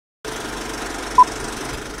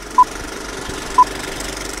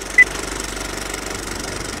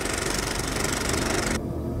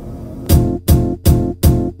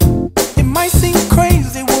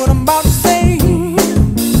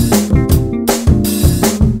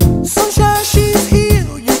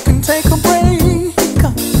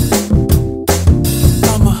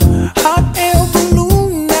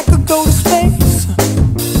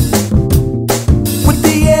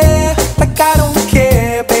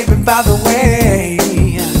by the way.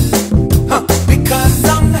 Because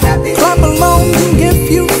I'm happy. Clap along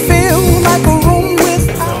if you feel like a room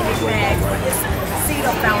without.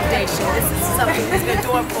 CETA Foundation. This is something he's been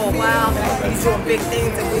doing for a while. He's doing big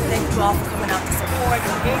things, and we thank you all for coming out to support.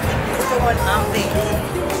 He's doing things.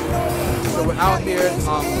 So we're out here to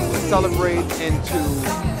celebrate and to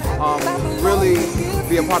really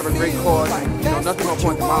be a part of a great cause. You know, nothing more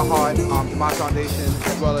important to my heart, to my foundation,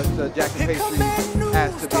 as well as to Jackson Pastries,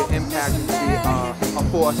 as to be an impact and to be a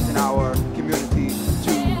force in our community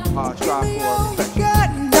to strive for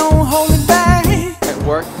perfection. Don't hold it back. At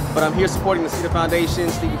work, but I'm here supporting the CETA Foundation.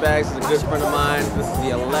 Stevie Bags is a good friend of mine. This is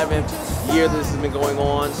the 11th year this has been going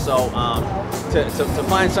on, so to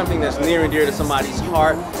find something that's near and dear to somebody's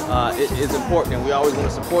heart is important, and we always want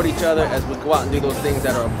to support each other as we go out and do those things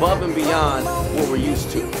that are above and beyond what we're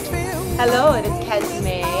used to. Hello, it is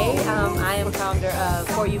Kesme. I am founder of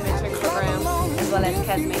For You Mentoring Program as well as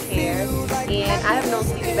Kesme Care, and I have known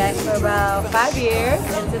Stevie Bags for about 5 years,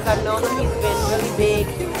 and since I've known him, he's been really big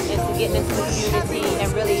into getting into the community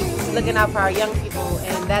and really looking out for our young people,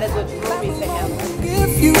 and that is what drew me to him.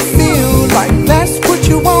 If you feel like that's what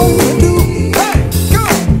you want to do, hey,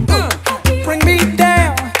 go, bring me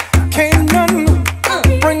down, can't none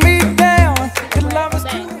bring me down. Your love is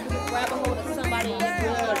grab a hold of somebody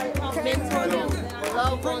and mentor them,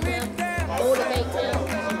 love on them, motivate them.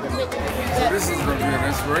 So this is going to be an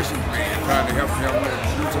inspiration for me, trying to help young men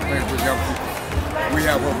do some things with young people. We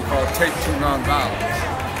have what we call Take Two Nonviolence,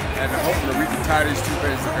 and hopefully we can tie these two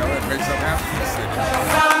things together and make something happen in the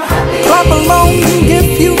city. clap along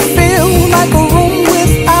if you feel like a room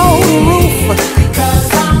without a roof.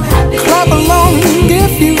 Clap along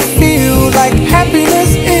if you feel like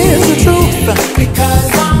happiness is the truth.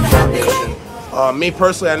 Because I'm happy. Me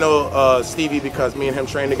personally, I know Stevie because me and him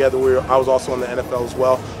trained together. I was also in the NFL as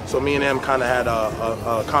well, so me and him kind of had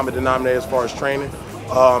a common denominator as far as training.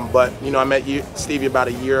 But you know, I met Stevie about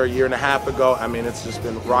a year and a half ago. I mean, it's just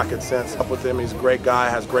been rocket since. Up with him, he's a great guy,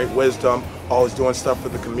 has great wisdom, always doing stuff for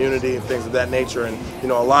the community and things of that nature. And you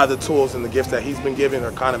know, a lot of the tools and the gifts that he's been giving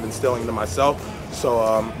are kind of instilling into myself. So,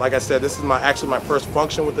 like I said, this is actually my first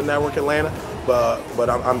function with the Network Atlanta. But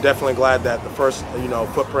I'm definitely glad that the first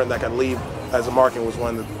footprint that I could leave as a marketing was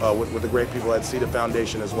one with the great people at CETA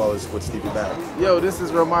Foundation as well as with Stevie Bags. Yo, this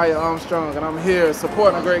is Ramaya Armstrong, and I'm here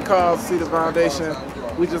supporting a great cause, CETA Foundation.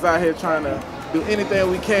 We just out here trying to do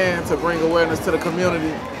anything we can to bring awareness to the community.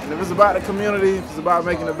 And if it's about the community, if it's about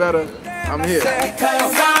making it better, I'm here.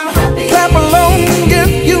 Clap along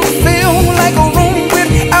if you feel like a room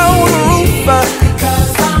without a roof.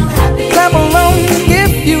 Clap along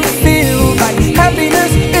if you feel like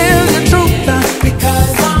happiness is the truth.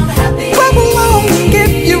 Clap along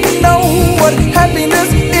if you know what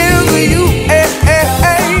happiness is to you.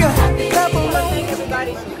 Clap along. Thank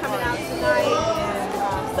everybody for coming out tonight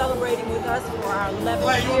and celebrating with us for our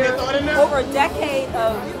 11th year. Over a decade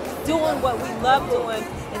of doing what we love doing,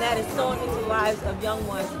 and that is sowing into the lives of young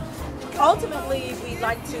ones. Ultimately, we'd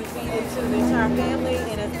like to feed into the entire family,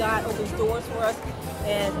 and as God opens doors for us,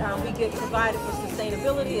 and we get provided for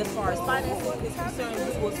sustainability as far as financing is concerned,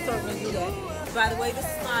 we will certainly do that. By the way, this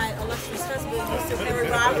is my illustrious husband, Mr. Perry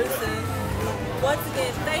Robertson. Once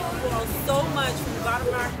again, thank you all so much from the bottom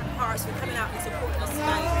of our hearts for coming out and supporting us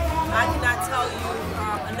tonight. I cannot tell you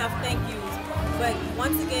enough thank yous. But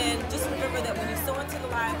once again, just remember that when you sow into the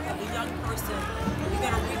life of a young person, you're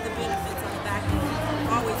going to reap the benefits on the back end.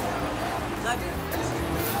 Always. Love you.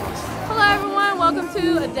 Hello everyone, welcome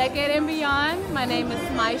to A Decade and Beyond. My name is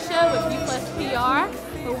Maisha with U+PR.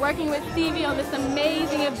 We're working with Stevie on this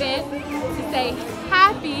amazing event to say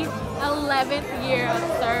happy 11th year of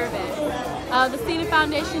service. The CETA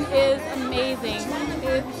Foundation is amazing.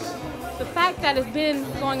 It's the fact that it's been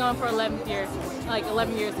going on for 11 years, like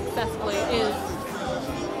 11 years successfully, is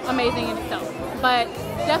amazing in itself. But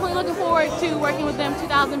definitely looking forward to working with them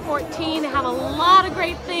 2014. They have a lot of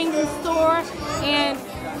great things in store, and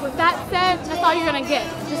with that said, that's all you're gonna get.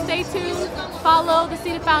 Just stay tuned, follow the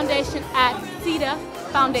CETA Foundation at CETA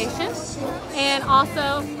Foundation, and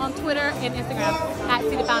also on Twitter and Instagram at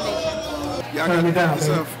CETA Foundation. Turn me down.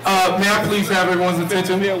 May I please have everyone's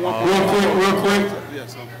attention? Real quick.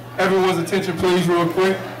 Everyone's attention, please, real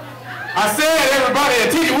quick. I said, everybody,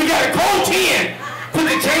 attention. We got a code 10. Put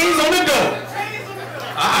the chains on the door.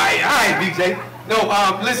 All right, DJ. No,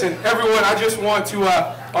 listen, everyone. I just want to,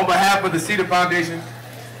 on behalf of the CETA Foundation,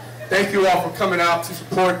 thank you all for coming out to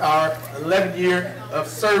support our 11th year of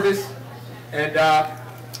service. And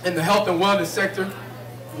in the health and wellness sector,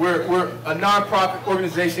 we're a nonprofit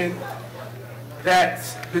organization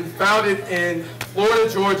that's been founded in Florida,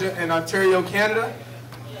 Georgia, and Ontario, Canada.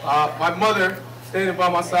 My mother standing by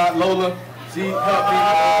my side. Lola, she helped me.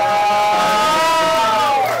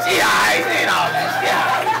 She ain't all that.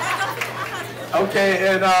 Okay,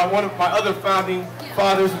 and one of my other founding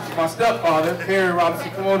fathers, which is my stepfather, Barry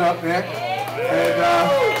Robinson. Come on up, man. And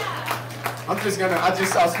I'll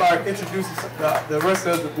start introducing the rest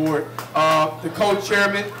of the board. The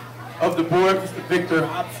co-chairman of the board, Mr. Victor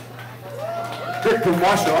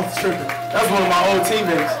Marshall. That's one of my old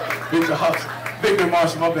teammates, Victor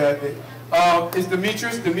Marshall, my bad, Vic. Is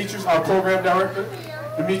Demetrius, our program director.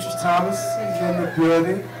 Demetrius Thomas is in the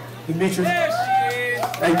building. Demetrius,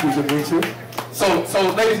 thank you, Demetrius. So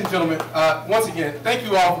ladies and gentlemen, once again, thank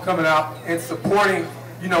you all for coming out and supporting,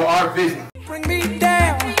 our vision. Bring me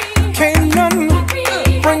down, can't none